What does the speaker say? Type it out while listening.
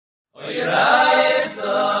Today's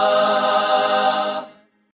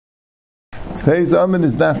Amen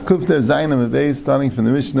is Daf Kufter Zayinim Avei, starting from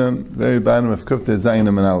the Mishnah, very bottom of Kufter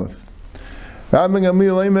Zayinim and Aleph. Rabbi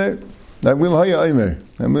Gamliel Omer, Gamliel Haya Omer,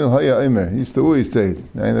 Gamliel Haya Omer. He used to always say it.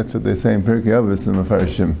 Right? That's what they say in Pirkei Avos and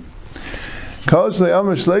Mefarshim. Kol Shlei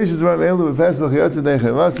Omer Shleish Dvarim Elu B'Pesach Yotze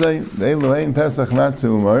Deichei Vasei Elu Hein Pesach Matzah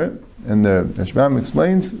Umar. And the Rabbi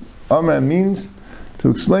explains, Omer means to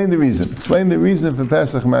explain the reason. Explain the reason for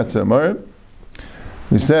Pesach Matzah Umar.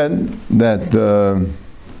 We said that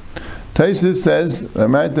Taisus says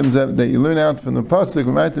that you learn out from the pasuk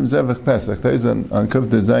V'martem Zevach Pesach. Taisus on Kuf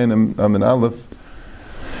Dezayin Amin Aleph,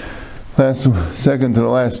 second to the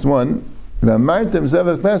last one. V'martem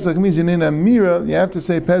Zevach Pesach means you need a mira. You have to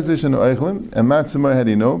say Pesach and Oichlim and Matzamar. How do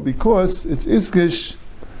you know? Because it's Iskish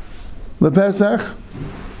LePesach,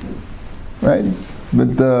 right?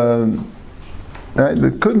 But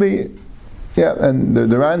it could be. Yeah, and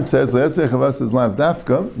the Ran says, "Le'aseh chavas is lav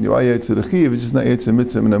dafka." You are yetzer the chiv, it's just not yetzer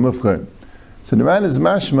mitzvah and a mufchar. So the Ran is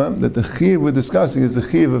mashma that the chiv we're discussing is the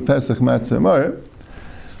chiv of Pesach Matzah Amar,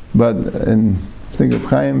 but and I think if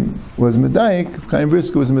Chaim was medayik, Chaim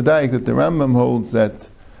Brisker was medayik that the Rambam holds that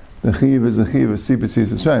the chiv is the chiv of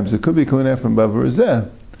Sipetzias Mitzrayim. So it could be Kuliner from Bavar Zeh,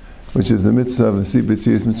 which is the mitzvah of the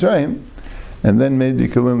Sipetzias Mitzrayim, and then maybe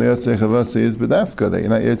Kulin le'aseh chavas is bedafka that you're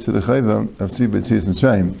not yetzer the chiv of Sipetzias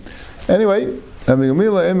Mitzrayim. Anyway,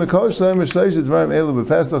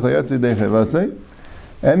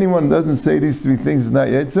 anyone doesn't say these three things is not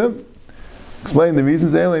Yetzah. Explain the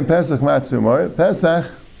reasons. Pesach Matzah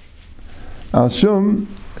Pesach al Shum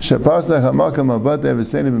Shepasach Hamakam Albat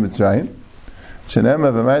Eveseni b'Mitzrayim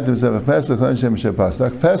Shenema v'Maitim Zevach Pesach L'Shem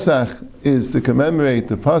Shepasach. Pesach is to commemorate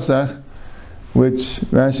the Pasach, which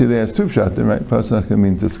Rashi there has two pshatim, right? Pasach can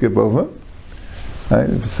mean to skip over. Right,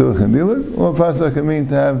 or Pasach can mean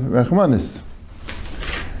to have Rachmanis.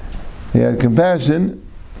 He had compassion,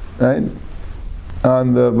 right,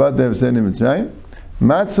 on the Bad of V'Seni Mitzrayim.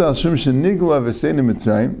 Matzah al Shum Shenigla V'Seni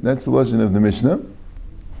Mitzrayim. That's the lesson of the Mishnah.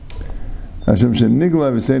 Al Shum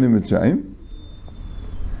Shenigla V'Seni Mitzrayim.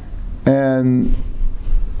 And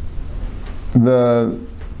the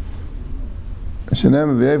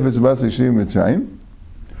Shenem V'Yefes Basach Shim Mitzrayim.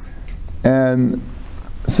 And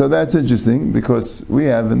so that's interesting because we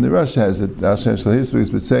have, and the Rosh has it, specifically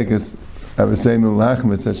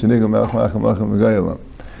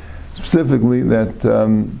that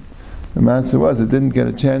the matzah was, it didn't get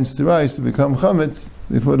a chance to rise to become chametz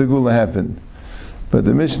before the gula happened. But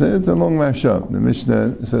the Mishnah, it's a long Marsha. The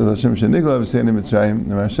Mishnah says, Hashem Shenigla V'Seni Mitzrayim.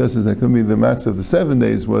 The Marsha says that could be the matzah of the 7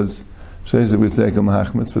 days was Sheizik V'Sekel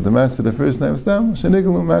Mahachmetz, but the matzah of the first night was down,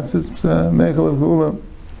 Shenigla Matzah Mechel of Gula.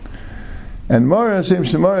 And Mara Hashem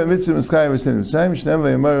Shemara Mitzvah Mitzchayim V'Seni Mitzrayim Shnem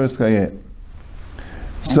V'Yamara V'Schayeh.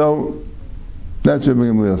 So that's what Rabbi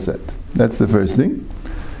Gamliel said. That's the first thing.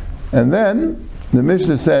 And then the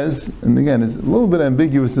Mishnah says, and again it's a little bit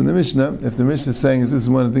ambiguous in the Mishnah, if the Mishnah is saying this is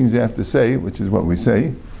one of the things you have to say, which is what we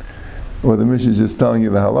say, or the Mishnah is just telling you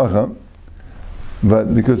the halacha,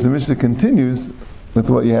 but because the Mishnah continues with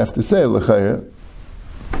what you have to say, l'chayr,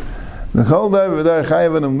 L'chol dar v'dar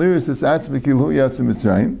chayav anam liris es atzmi kilhu yatzim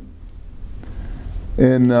Mitzrayim.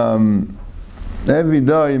 In every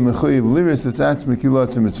day, mechuyev liris es atzmi kilhu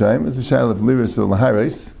yatzim Mitzrayim. It's a shayla of liris or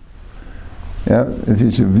laharis. Yeah, if you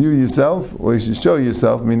should view yourself, or you should show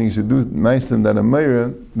yourself, meaning you should do ma'asim that are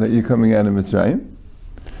meira that you're coming out of Mitzrayim.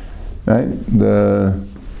 Right? The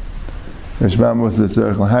Rishbam was the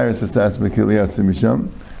tzorich laharis es atzmi kilhu yatzim Misham.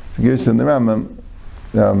 So Gersh in the Rambam,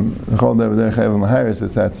 l'chol dar v'dar chayav anam laharis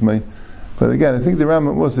es atzmi. But again, I think the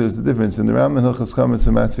Rambam also has the difference. In the Rambam, Hilchos Chametz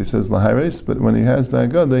and Matzah says Laharis, but when he has the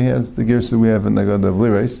Agadah, he has the Gersa we have in the Agadah of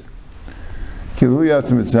Liris. Kilhu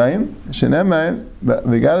Yatzim Mitzrayim, Shenemai,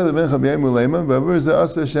 V'gada L'bencha B'yayim U'leima, V'avur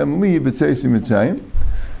Za'asa Shem Li B'tzeisi Mitzrayim.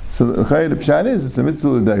 So the Chayr the Pshat is, it's a mitzvah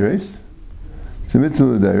l'dairis. It's a mitzvah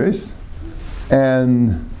l'dairis.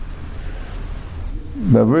 And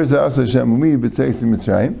V'avur Za'asa Shem Li B'tzeisi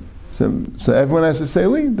Mitzrayim. So everyone has to say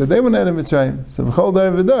Li, that they went out of Mitzrayim. So V'chol Dar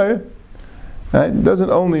V'dar, right? It doesn't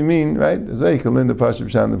only mean, right, as Eichel in the Pasuk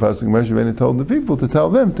Pshat, the Pasuk Moshe Rabbeinu told the people to tell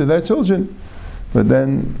them, to their children. But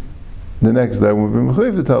then the next day we'll be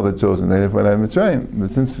mechuyev to tell their children they went out of Mitzrayim. But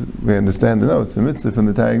since we understand it's a mitzvah from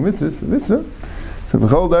the Taryag mitzvahs, it's a mitzvah. So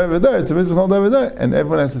b'chol dar v'dar, it's a mitzvah b'chol dar v'dar, and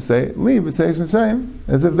everyone has to say li b'tzeis Mitzrayim,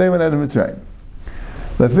 as if they went out of Mitzrayim.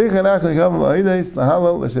 Lefich anach l'kav l'oides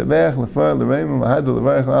l'halal l'shabeach l'far l'reim l'hadol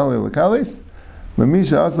l'varech l'alei l'kalis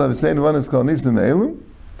l'misha asla v'sein v'anas kol nisim me'elu.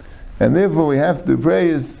 And therefore we have to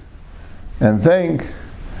praise and thank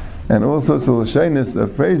and all sorts of l'shainis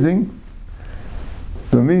of praising.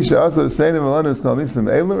 The Misha also saying of Alanis called Nisim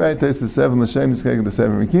Eilu, right? There's the 7 l'shainis keged the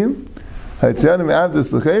 7 rikim. Haitzianim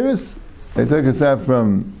Avdus L'Cheres, they took us out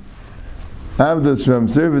from Avdus, from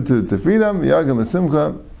servitude to freedom, Yagan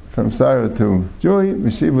L'Simcha, from sorrow to joy,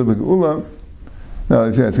 Meshiva L'Geula, no,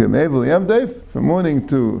 it's Me'evel Yamdeif, from mourning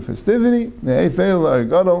to festivity, Me'efel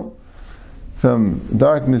L'Argadol, from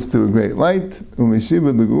darkness to a great light,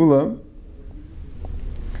 Umeshiva L'Geula,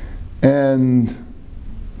 and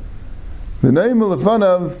the name of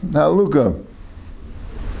Haluka.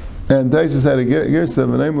 And Taisus had a girsa,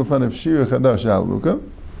 the name of Shira Chadash Haluka.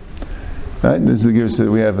 Right? This is the girsa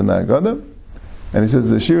that we have in the Haggadah. And he says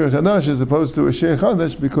the Shira Chadash is opposed to a Shir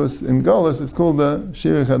Chadash because in Galus it's called the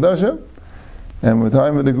Shira Chadasha, and with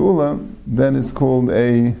time of the Geula, then it's called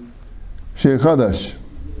a Shir Chadash.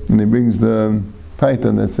 And he brings the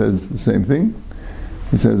Python that says the same thing.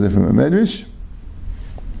 He says it from a Medrash.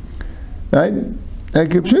 Right? And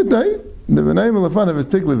Kipshitai, the V'naim L'Fanav is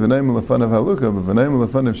particularly V'naim L'Fanav Haluka, but V'naim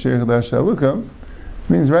L'Fanav Shir Chadash Haluka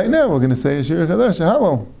means right now we're going to say Shir Chadash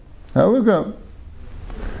Halal Haluka.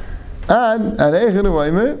 And Eichen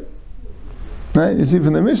U'Aymer, right? You see,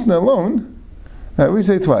 from the Mishnah alone, we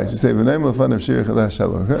say twice. We say V'naim L'Fanav Shir Chadash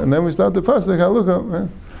Haluka, and then we start the pasuk Haluka. Right?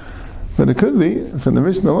 But it could be from the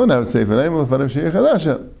Mishnah alone. I would say V'naim L'Fanav Shir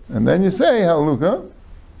Chadasha, and then you say Haluka,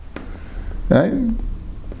 right?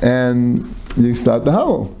 And you start the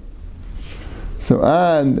Halal. So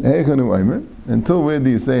Ad Heichon U'Aymer, until where do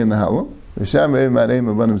you say in the Halal? V'sham Eir Ma'areim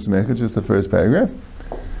Abanim Smecha, just the first paragraph.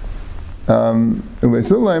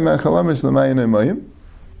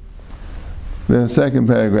 The second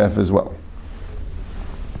paragraph as well.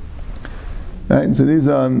 Right, so these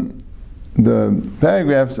are the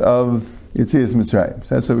paragraphs of Yetzias Mitzrayim.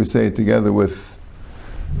 So that's what we say it together with.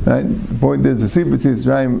 Right? The point is, the Sipur Yetzias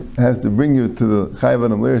Mitzrayim has to bring you to the Chayv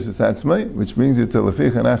Adam Liris V'Satzmai, which brings you to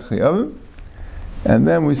Leficha Nach Chayavim, and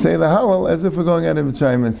then we say the Halal as if we're going out of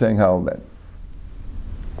Mitzrayim and saying Halal then.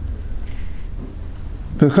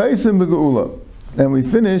 And we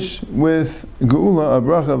finish with Geula, a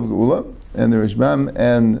bracha of Geula, and the Rishbam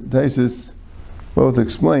and Taisus both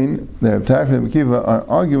explain that Tarf and Akiva are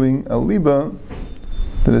arguing a liba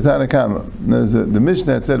to the Tanakama. There's the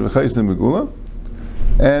Mishnah that said V'chaisim Geula,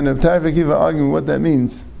 and Tarf and Akiva arguing what that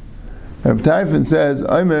means. Tarf says,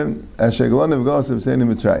 "Aimer Asher Galanav Galas of Seinim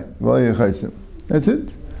Mitzrayim V'Alei Chaisim." That's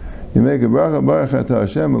it. You make a bracha Baruch Atah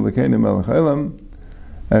Hashem Elokeinu Melech Haolam.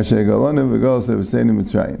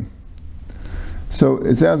 So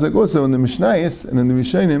it sounds like also in the Mishnayos and in the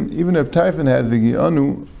Rishonim, even if Tarfon had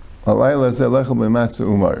V'gi'anu Alayla Zelechel B'matzu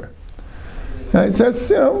Umar. Right, so that's,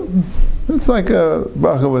 it's like a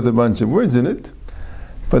bracha with a bunch of words in it.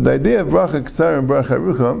 But the idea of bracha Chazara and bracha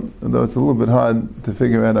Arucha, although it's a little bit hard to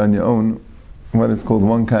figure out on your own when it's called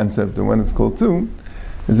one concept and when it's called two,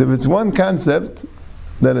 is if it's one concept,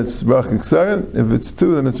 then it's bracha Chazara. If it's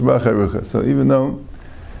two, then it's bracha Arucha. So even though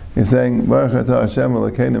he's saying, Baruch Atah Hashem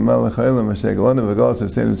Elokeinu Melech Haolam Asher Galanav V'Galas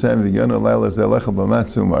V'Seinu Mitzrayim V'Giyanu Alayla Zelechel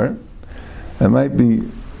B'matzu Umar. It might be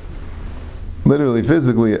literally,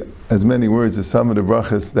 physically, as many words as some of the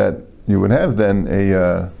brachas that you would have then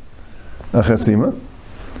a chasima,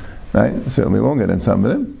 right? Certainly longer than some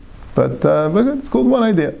of them, but it's called one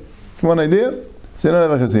idea. One idea, so you don't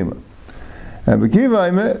have a chasima. And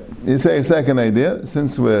B'kiva, you say a second idea,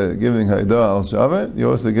 since we're giving Haidah al-Shavar, you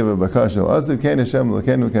also give a Bakash al-Azid, Kein Hashem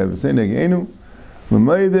l'keinu k'avasei negeinu,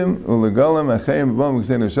 l'maydim u'legalam achayim b'bam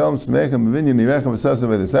v'kseinu shalom, s'mechem b'vinyin nirechem v'sasa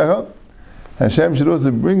v'desecha. Hashem should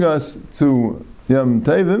also bring us to Yom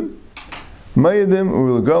Tovim, maydim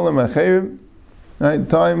u'legalam achayim, right,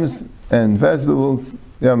 times and festivals,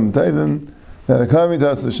 Yom Tovim, that are coming to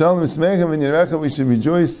us, shalom, s'mechem v'nirechem, we should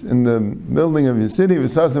rejoice in the building of your city,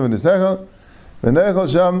 v'sasa v'desecha, the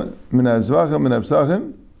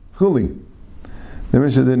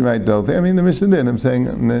Mishnah didn't write the whole thing. I mean, the Mishnah did. I'm saying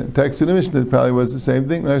in the text of the Mishnah it probably was the same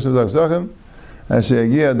thing. Right?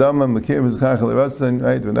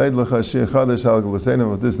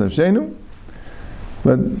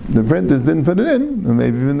 But the printers didn't put it in, or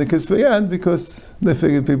maybe even the Kisvayad, because they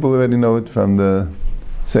figured people already know it from the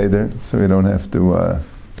Seder, so we don't have to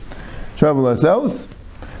trouble ourselves.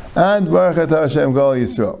 And Baruch Atah Hashem Gal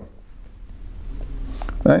Yisrael.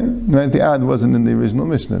 Right? The ad wasn't in the original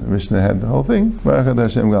Mishnah. The Mishnah had the whole thing. Baruch Atah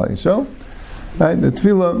Hashem Gal Yisrael. Right? The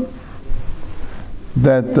tefillah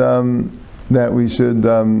that we should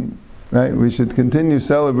we should continue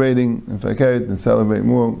celebrating and fakert and celebrate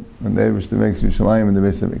more when the Eibushter makes Yerushalayim and the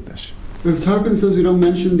Beis Hamikdash. If Tarpon says we don't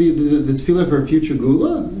mention the tefillah for a future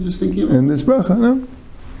gula, I'm just thinking about in this bracha, no?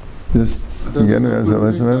 Just again, as a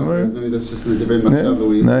lesson. Maybe that's just in a different maktaba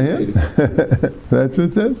we not here. That's what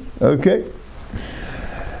it says. Okay.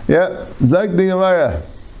 Yeah, Zak the Gemara.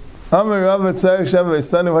 Amar Rav Tzarek Shem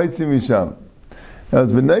Ve'Stanu Haitzim Misham. Now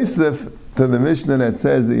it's been nice if to the Mishnah that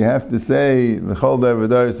says that you have to say v'chol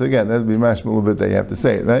davadar. So again, that would be mashma a little bit that you have to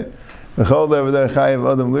say it, right? V'chol davadar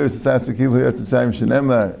chayiv adam liris v'satsu kilu yatsu shayim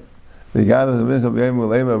shenemar v'yigadu v'mincha v'yem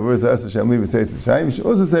v'leima v'urz v'asa shem li v'seis v'shayim. You should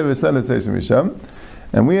also say v'san v'seis v'misham.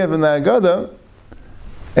 And we have in the Haggadah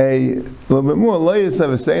a little bit more layers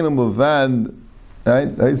of a seinim b'vad,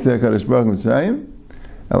 right? Haitzei HaKadosh Baruch Hu Mitzrayim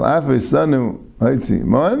al af v'sanu haitzei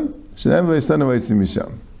mo'em shenem v'sanu haitzei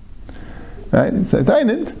misham. Right? It's a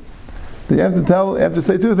tainit. You have to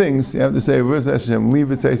say two things. You have to say, "V'urz Hashem li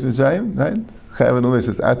v'seis Mitzrayim," right? Chayav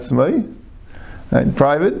v'nulis atzmai, right?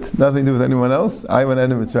 Private, nothing to do with anyone else. I went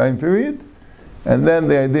into Mitzrayim, period. And then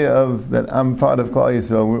the idea of that I'm part of Klal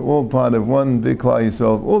Yisrael. We're all part of one big Klal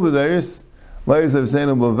Yisrael. All the layers of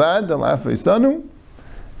Seinu B'vad, Alaf V'Sanu,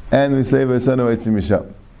 and we say V'Sanu Eitzim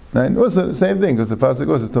Misham. Right? Also the same thing, because the pasuk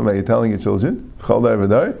also is talking about you telling your children, Chol Dar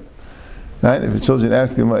V'Dar. Right? If your children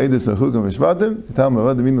ask you, Ma'edus Achugam V'Shvatim, you tell them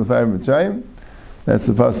about the meaning of fire Mitzrayim. That's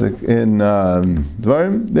the pasuk in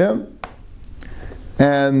Dvarim there.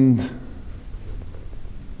 And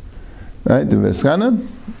right, the V'Schanan.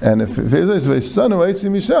 And if it is V'Sanu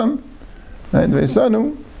Eitzim Misham, right,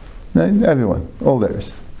 V'Sanu, right, everyone, all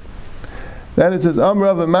theirs. Then it says,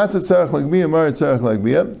 Amrav Matzah Tzarech Lagbiyah, Mara Tzarech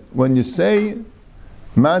Lagbiyah. When you say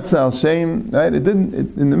Matzah al Shem, right,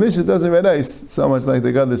 in the Mishnah it doesn't read ice so much like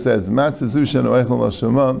the God that says, Matzah Zushan Oichel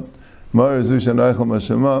Mashama, Mara Zushan Oichel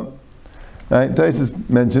Mashama. Right, Taisus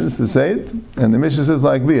mentions to say it, and the Mishnah says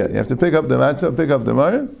Lagbiyah. You have to pick up the Matzah, pick up the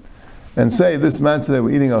Mara, and say this matzah that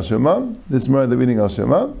we're eating al Shema, this Mara that we're eating al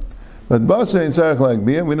Shema. But Basar in Tzarech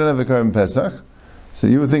Lagbiyah, we don't have a Karban Pesach. So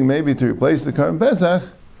you would think maybe to replace the Karban Pesach,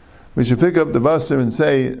 we should pick up the Basar and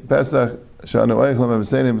say Pesach Shanu Eichlam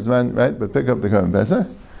Avsenim Zman, right? But pick up the Karban Pesach.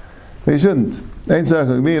 But you shouldn't. Ain't Tzarech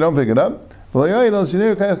Lagbiyah, don't pick it up.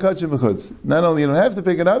 Not only you don't have to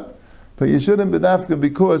pick it up, but you shouldn't bedafka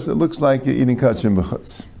because it looks like you're eating kachim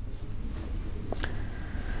b'chutz.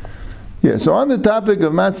 Yeah, so on the topic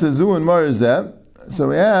of matzah zu and marzeh, so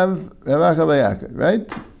we have Rav Acha, right?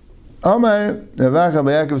 Amar Rav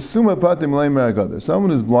Acha suma patim leimer agadah.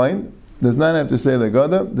 Someone who's blind does not have to say the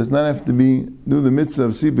agadah, does not have to do the mitzvah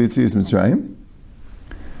of sibur yitzias Mitzrayim,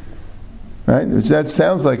 right? Which that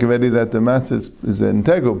sounds like already that the matzah is an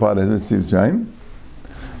integral part of mitzvah Mitzrayim.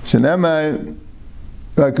 Shenemar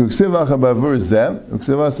uksiv acha bavur zeh,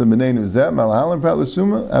 uksiv asa b'neinu zeh, malahalim prat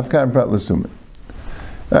l'suma, afkan prat l'suma.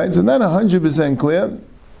 Right, so not 100% clear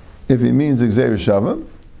if he means Gzeir Shava,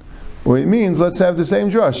 or he means let's have the same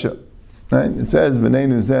drasha. Right? It says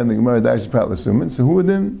B'neinu Zeh in the Gemara Dash Prat L'Sumin. So who would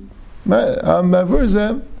then Mavur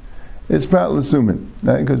Zeh is Prat L'Sumin.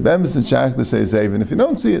 Right? Because Bemis and Shach says even if you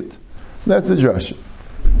don't see it, that's the drasha.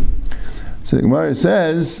 So the Gemara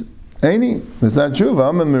says, Eini, that's not true.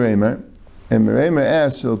 I'm a Meremer. And Meremer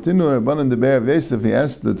asked, Shaltinu Rabbanan de Be'er of Yosef. He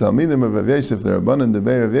asked the Talmidim of Rav Yosef, the Rabbanan de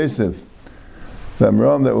Be'er of Yosef, the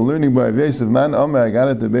Amram that we're learning by Rav Yosef, man Omer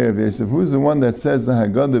Haggadah de Be'er of Yosef. Who's the one that says the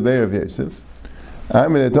Haggadah de Be'er of Yosef? I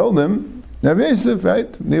mean, I told him, Rav Yosef,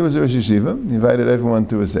 right? He was a Rosh Yeshiva. He invited everyone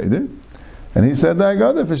to a Seder. And he said the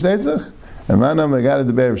Haggadah for Shteitzach. And man Omer Haggadah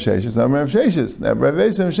de Be'er of Sheshes. Omer Rav Sheshes. Now, Rav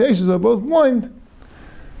Yosef and Sheshes were both blind.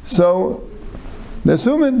 So, they're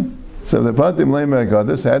assuming. So the Patim Leimer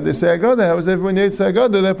Haggadah, so had they say Haggadah, how was everyone Yetz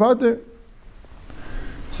Haggadah? They're Pater.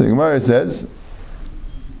 So Gemara says,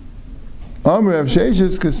 Amr Rav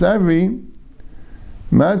Sheshes Kasavri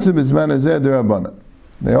Matzah B'Zman Hazeh D'Rabbanan.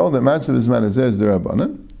 They hold that Matzah B'Zman Hazeh is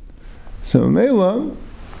D'Rabbanan. So Mela,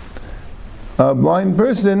 a blind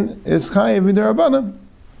person is Chayiv D'Rabbanan.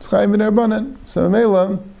 It's Chayiv D'Rabbanan. So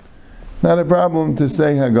Mela, not a problem to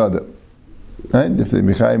say Haggadah. Right? If they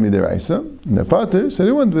be Chayiv D'Raisa, and they're Pater, so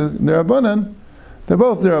they went with D'Rabbanan, they're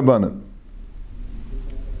both D'Rabbanan.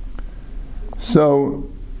 So,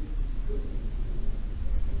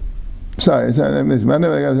 sorry, so here's the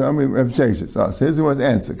one's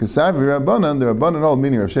answer. Because Savi Rabbanan, the Rabbanan hold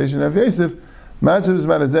meaning Rav Sheshes and Rav Yosef, Matzah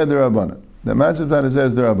B'Zman Hazeh the Rabbanan. The Matzah B'Zman Hazeh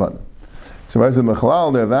is the Rabbanan. So whereas the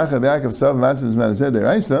Mechlal, the Rav Acha B'Yaakov Sav, Matzah B'Zman Hazeh the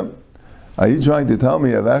Raisa, are you trying to tell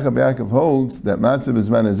me Rav Acha B'Yaakov holds that Matzah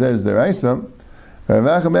B'Zman Hazeh is the Raisa? Rav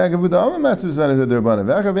Acha B'Yaakov would Matzah B'Zman Hazeh the Rabbanan.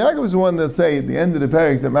 Rav Acha B'Yaakov was the one that say at the end of the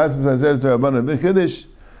parak that Matzah B'Zman Hazeh is the Rabbanan. B'Chiddush,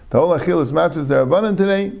 the whole Achil is Matzah is the Rabbanan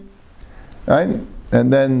today, right?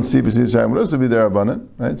 And then Sibur Yisrael would also be the Rabbanan,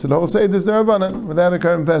 right? So the whole Seder is the Rabbanan. Without a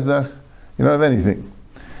Karban Pesach, you don't have anything.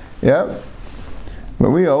 Yeah?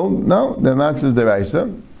 But we hold, no, the Matzah is the Raisa,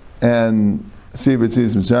 and Sibur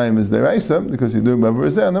Yisrael is the Raisa, because you do Bavur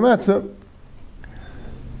Zeh on the Matzah.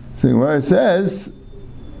 So where it says,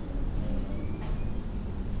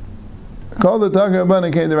 call the talking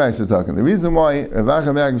Rabbanan came the Raisa talking. The reason why Rav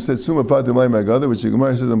Acha B'Yaakov says Suma Patim Leimer Haggadah, which the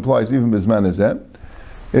Gemara says implies even B'Zman Hazeh,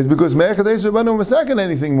 is because Me'echadesh Rabbanu Masakin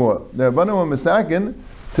anything more. The Rabbanu Masakin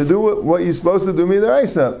to do what you're supposed to do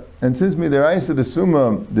Midaraisa. And since Midaraisa, the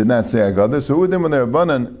Summa did not say Agada, so who did when the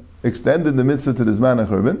Rabbanan extended the mitzvah to the Zman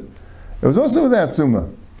HaChurban? It was also without Summa.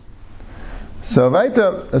 So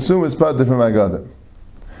Vaita, a Summa is part from Agada.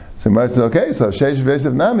 So Mar says, okay, so Sheish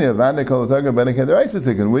Vesev Nami, Avanda Kol Taga Benek Hadaraisa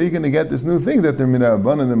Tikkun. Where are you going to get this new thing that they're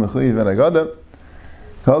Midarabanan, the Mechuyev and Agada?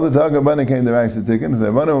 Kol Taga Benek Hadaraisa Tikkun. If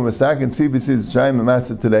the Rabbanu Masakin CBC's Shayim and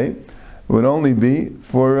Matzah today, it would only be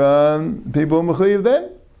for people who Mechuyev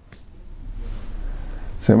then.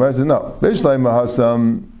 So Mar says, no. Bishlai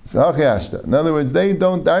Mahasam, Sahachiyashta. In other words, they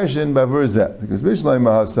don't darshan Bavur Zeh. Because Bishlai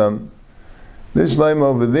Mahasam, Bishlai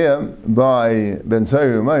over there, by Ben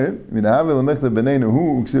Tzari Umayr, Minahavil Mechta B'neinu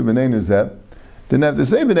Hu, Uksiv B'neinu Zeh, didn't have to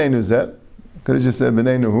say B'neinu Zeh, could have just said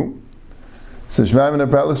B'neinu Hu. So Shma'im and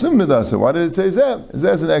Aprat L'Sum Nadasa. Why did it say Zeh?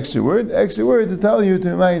 Zeh's an extra word to tell you to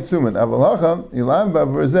Mayit Suman. Aval Hacham, Ilam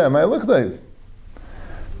Bavur Zeh, May L'chtav.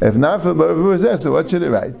 If not for Bavur Zeh, so what should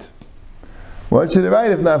it write? What should it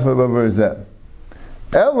write if not for Bavur Zeh?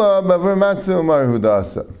 Ella Bavur Matzu Umar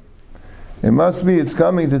Hudasa. It must be, it's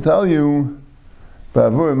coming to tell you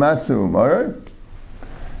Bavur Matzu Umar.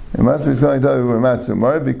 It must be, it's coming to tell you Bavur Matzu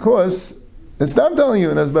Umar because it's not telling you,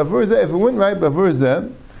 and as Bavur Zeh, if it wouldn't write Bavur Zeh,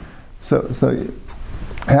 so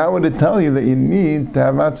how would it tell you that you need to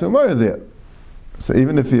have Matzu Umar there? So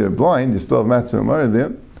even if you're blind, you still have Matzu Umar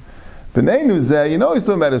there. B'neinu Zeh, you know he's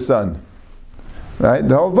talking about his son. Right?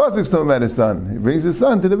 The whole pasuk is talking about his son. He brings his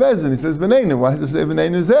son to the Bezin. He says, B'neinu. Why does it say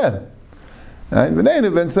B'neinu Zeh? Right?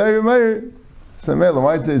 B'neinu, Ben Tzari Umayr. So Mela,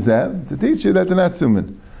 why does it say Zeh? To teach you that they're not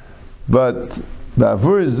suman. But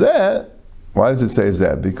Bavur Zeh, why does it say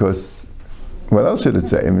Zeh? Because what else should it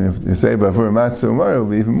say? I mean, if you say Bavur Matzu Umar, it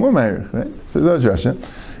will be even more Meir, right? So that's Rasha.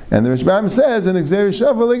 And the Rishbam says, in Xer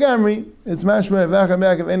Shava Legamri, it's Mashma Vacham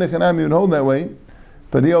Yaakov Enech Hanami, you would hold that way.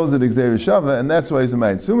 But he holds it Xer Shava, and that's why he's a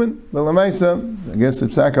Mayit Suman. But Lamaisa, I guess the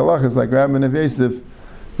Psak Halach is like Rabbi and Yosef,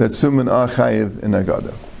 that Suman are Chayiv in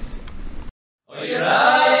Agada.